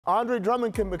Andre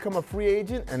Drummond can become a free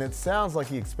agent, and it sounds like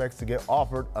he expects to get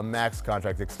offered a max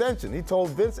contract extension. He told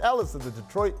Vince Ellis of the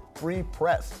Detroit Free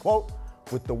Press, quote,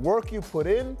 "With the work you put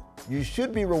in, you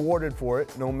should be rewarded for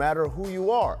it no matter who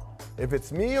you are. If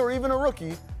it's me or even a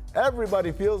rookie,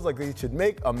 everybody feels like they should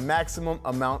make a maximum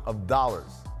amount of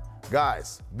dollars."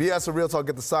 Guys, BS or Real Talk,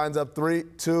 get the signs up. 3,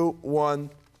 2,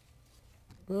 1.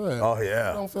 Good. Oh,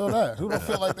 yeah. Who don't feel that? Who don't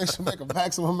feel like they should make a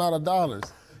maximum amount of dollars?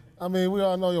 I mean, we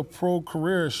all know your pro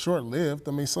career is short-lived.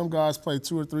 I mean, some guys play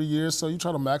 2 or 3 years, so you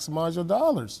try to maximize your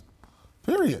dollars,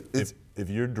 period. If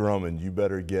you're Drummond, you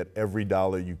better get every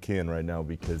dollar you can right now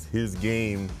because his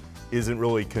game isn't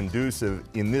really conducive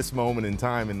in this moment in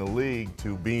time in the league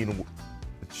to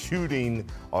shooting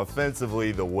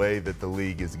offensively the way that the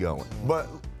league is going. But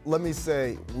let me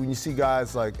say, when you see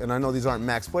guys like, and I know these aren't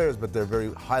max players, but they're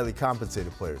very highly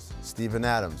compensated players, Steven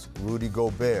Adams, Rudy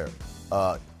Gobert,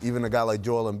 even a guy like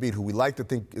Joel Embiid, who we like to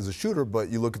think is a shooter, but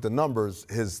you look at the numbers,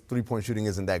 his three-point shooting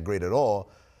isn't that great at all.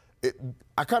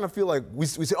 I kind of feel like we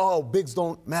say, oh, bigs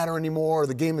don't matter anymore,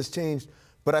 the game has changed.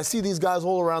 But I see these guys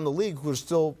all around the league who are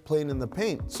still playing in the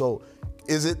paint. So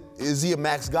is he a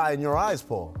max guy in your eyes,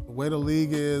 Paul? The way the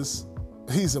league is,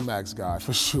 he's a max guy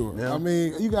for sure. Yeah. I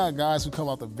mean, you got guys who come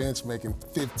off the bench making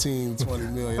 15, 20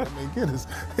 million. I mean, goodness,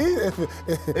 he's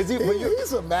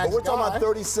a max guy. But we're talking about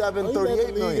 37,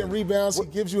 38 million. And rebounds, he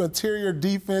gives you interior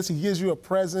defense, he gives you a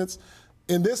presence.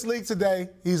 In this league today,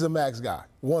 he's a max guy,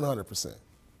 100%.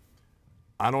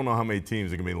 I don't know how many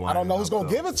teams are going to be lining up. I don't know who's going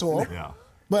to give it to him. Yeah.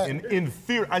 But in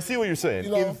theory, I see what you're saying.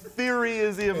 You know, in theory,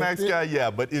 is he a max guy? Yeah,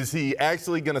 but is he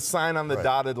actually going to sign on the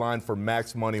dotted line for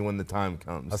max money when the time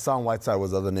comes? Hassan Whiteside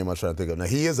was the other name I was trying to think of. Now,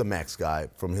 he is a max guy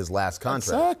from his last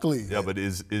contract. Exactly. Yeah, but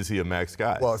is he a max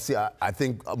guy? Well, see, I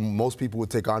think most people would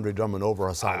take Andre Drummond over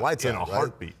Hassan Whiteside. In a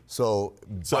heartbeat. So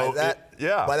by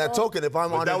that token, if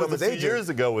I'm Andre Drummond's agent. That was a few years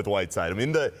ago with Whiteside. I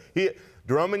mean,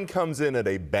 Drummond comes in at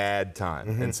a bad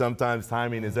time, and sometimes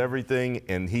timing is everything,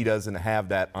 and he doesn't have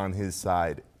that on his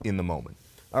side in the moment.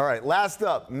 All right, last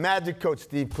up, Magic coach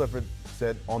Steve Clifford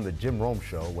said on the Jim Rome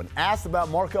show, when asked about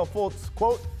Markelle Fultz,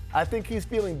 quote, "I think he's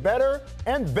feeling better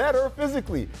and better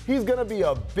physically. He's going to be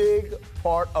a big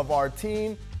part of our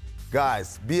team."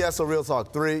 Guys, BS or Real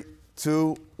Talk, 3,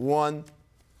 2, 1.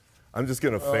 I'm just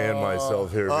going to fan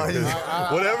myself here because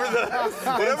whatever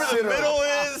the middle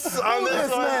is on this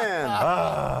man.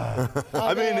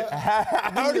 I mean,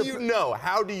 how do you know?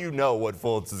 How do you know what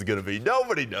Fultz is going to be?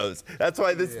 Nobody knows. That's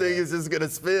why this thing is just going to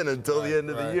spin until the end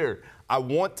of the year. I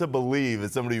want to believe,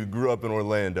 as somebody who grew up in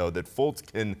Orlando, that Fultz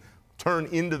can turn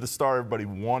into the star everybody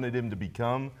wanted him to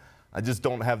become. I just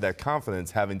don't have that confidence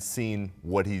having seen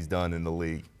what he's done in the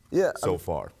league so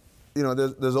far. You know,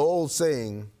 there's an old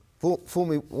saying, fool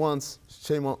me once,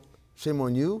 shame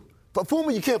on you. But fool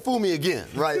me, you can't fool me again,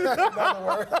 right?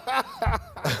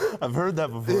 I've heard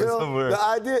that before somewhere.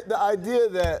 The idea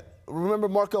that, remember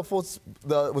Markelle Fultz,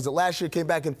 was it last year, came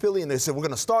back in Philly and they said, we're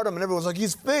going to start him, and everyone's like,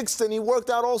 he's fixed, and he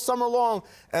worked out all summer long.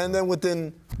 And then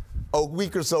within a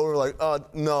week or so, we were like,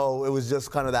 no, it was just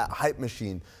kind of that hype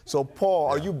machine. So, Paul,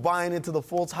 are you buying into the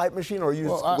Fultz hype machine, or are you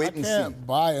just wait and see? I can't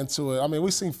buy into it. I mean,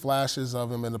 we've seen flashes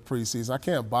of him in the preseason. I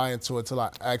can't buy into it until I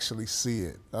actually see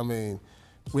it. I mean,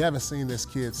 we haven't seen this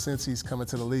kid since he's come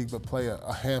into the league but play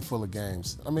a handful of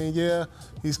games. I mean, yeah,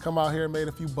 he's come out here, made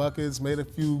a few buckets, made a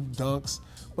few dunks,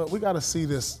 but we got to see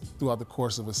this throughout the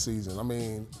course of a season. I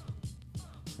mean,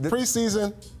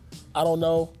 preseason, I don't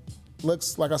know.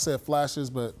 Looks, like I said, flashes,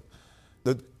 but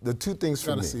the two things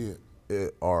for me see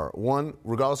it. Are, one,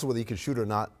 regardless of whether he can shoot or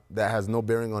not, that has no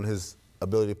bearing on his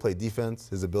ability to play defense,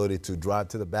 his ability to drive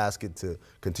to the basket, to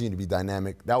continue to be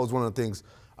dynamic. That was one of the things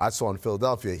I saw in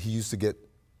Philadelphia. He used to get,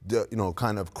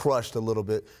 kind of crushed a little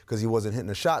bit because he wasn't hitting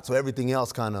a shot, so everything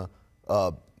else kind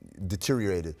of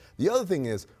deteriorated. The other thing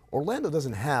is, Orlando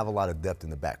doesn't have a lot of depth in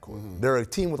the backcourt. They're a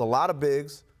team with a lot of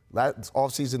bigs. Last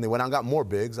offseason, they went out and got more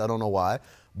bigs. I don't know why.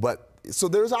 But so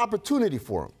there's opportunity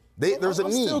for them. There's a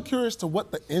need. I'm still curious to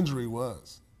what the injury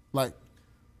was. Like,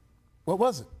 what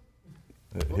was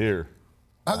it? Here.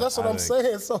 That's what I'm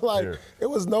saying. So, like, it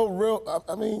was no real,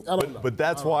 I mean, I don't know. But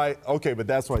that's why, but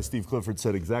that's why Steve Clifford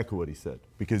said exactly what he said.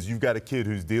 Because you've got a kid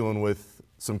who's dealing with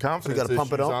some confidence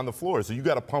issues on the floor. So you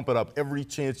got to pump it up every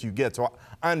chance you get. So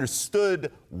I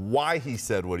understood why he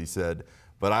said what he said,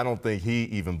 but I don't think he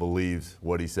even believes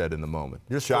what he said in the moment.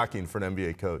 You're shocking for an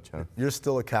NBA coach, huh? You're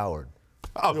still a coward.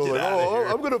 Oh, get out of here.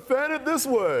 I'm going to fan it this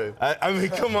way. I mean,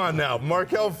 come on now.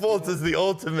 Markelle Fultz is the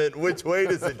ultimate. Which way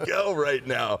does it go right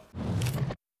now?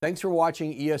 Thanks for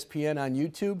watching ESPN on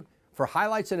YouTube. For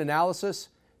highlights and analysis,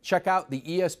 check out the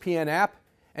ESPN app.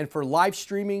 And for live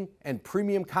streaming and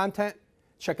premium content,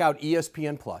 check out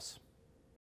ESPN+.